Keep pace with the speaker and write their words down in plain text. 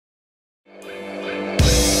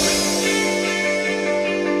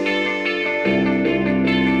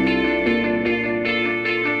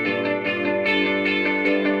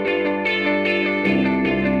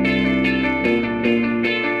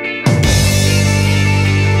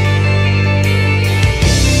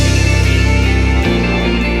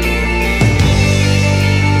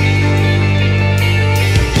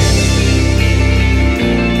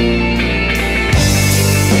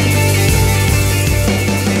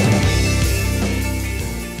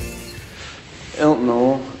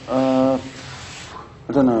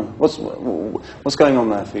What's going on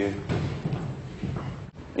there for you?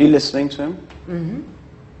 Are you listening to him? Mm-hmm.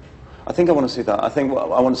 I think I want to see that. I think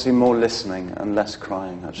I want to see more listening and less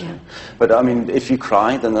crying, actually. Yeah. But I mean, if you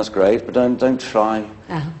cry, then that's great. But don't try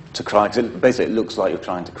to cry, because basically it looks like you're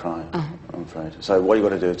trying to cry. I'm afraid. So what you got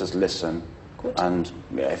to do is just listen. Good. And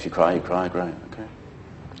yeah, if you cry, great. Okay.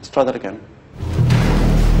 Let's try that again.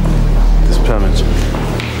 This permit.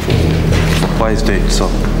 Why is date so?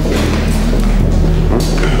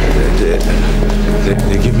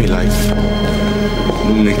 They give me life.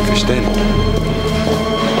 Nicht verstehen.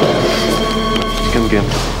 Come again.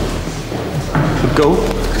 Go.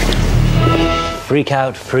 Freak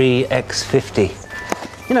Out Free X50.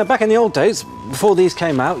 You know, back in the old days, before these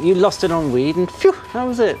came out, you lost it on weed and phew, that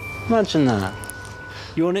was it. Imagine that.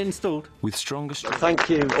 You want it installed? With strongest... Thank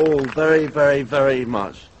you all very, very, very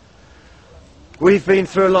much. We've been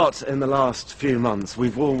through a lot in the last few months.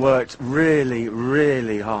 We've all worked really,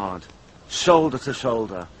 really hard, shoulder to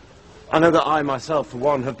shoulder. I know that I myself, for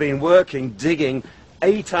one, have been working, digging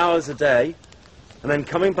 8 hours a day, and then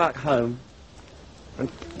coming back home and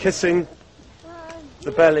kissing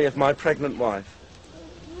the belly of my pregnant wife.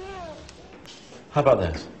 How about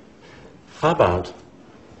this? How about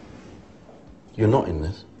you're not in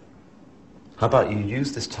this? How about you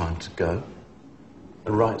use this time to go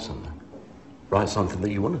and write something? Write something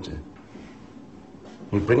that you want to do.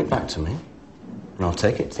 You bring it back to me, and I'll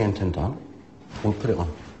take it to the intendant. We'll put it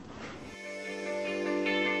on.